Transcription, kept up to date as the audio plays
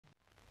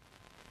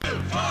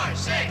4,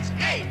 6,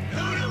 8.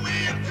 Who do we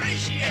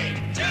appreciate?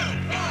 2,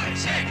 4,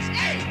 6,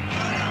 8.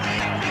 Who do we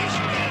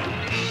appreciate?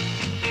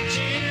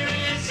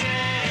 Cheering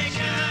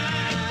section.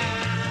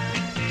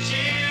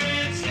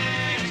 Cheering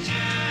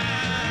section.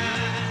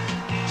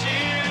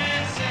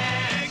 Cheering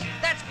section.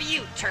 That's for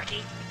you,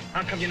 turkey.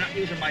 How come you're not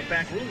using my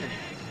back room anymore?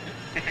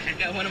 I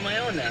got one of my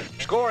own now.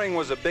 Scoring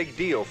was a big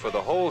deal for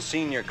the whole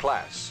senior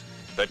class.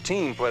 The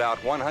team put out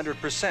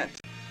 100%,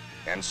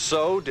 and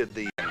so did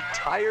the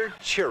entire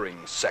cheering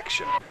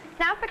section.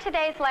 Now for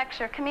today's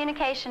lecture,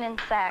 Communication in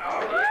Sex.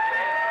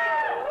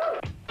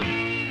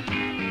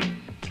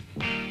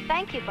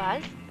 Thank you,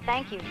 Buzz.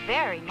 Thank you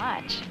very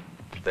much.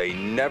 They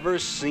never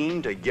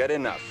seemed to get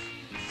enough.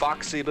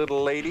 Foxy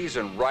little ladies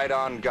and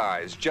right-on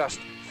guys just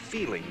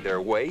feeling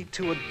their way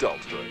to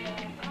adulthood.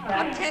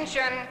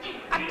 Attention,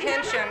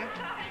 attention.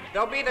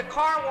 There'll be the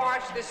car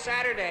wash this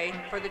Saturday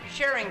for the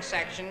cheering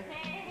section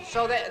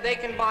so that they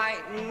can buy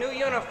new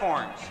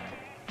uniforms.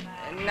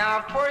 Now,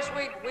 of course,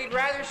 we'd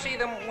rather see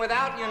them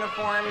without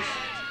uniforms,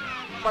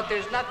 but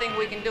there's nothing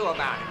we can do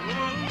about it.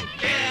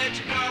 Get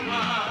your car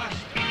washed.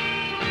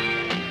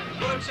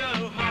 Work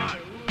so hard,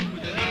 ooh,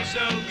 they look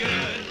so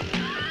good.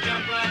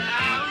 Jump right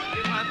out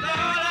if I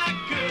thought I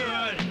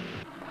could.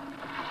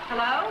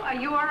 Hello? Are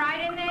you all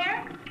right in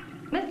there?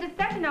 Mr.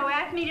 Stefano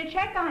asked me to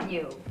check on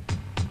you.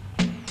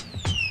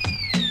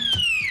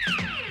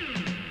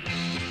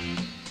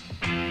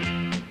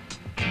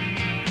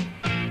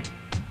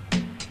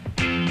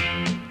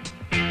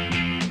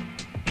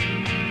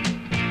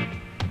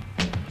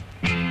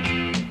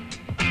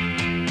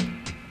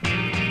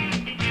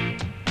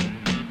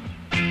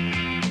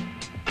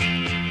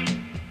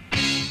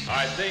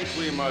 I think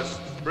we must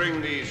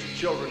bring these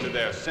children to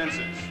their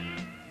senses.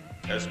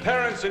 As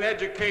parents and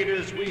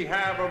educators, we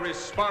have a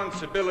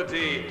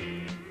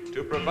responsibility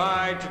to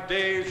provide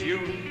today's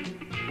youth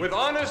with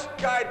honest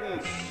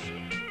guidance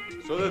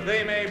so that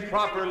they may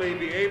properly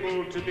be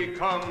able to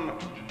become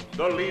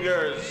the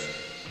leaders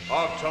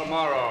of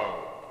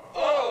tomorrow.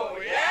 Oh,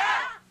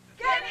 yeah?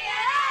 Give me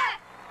an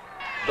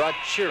The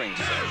cheering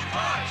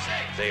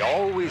section. They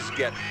always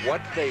get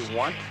what they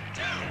want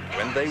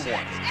when they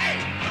want it.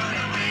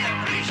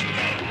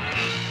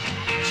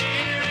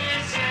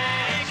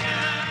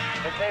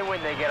 If they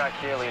win, they get our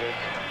cheerleaders.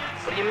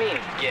 What do you mean,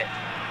 get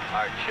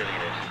our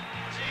cheerleaders?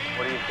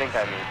 What do you think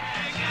I mean?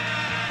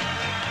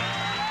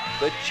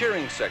 The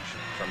cheering section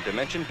from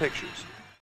Dimension Pictures.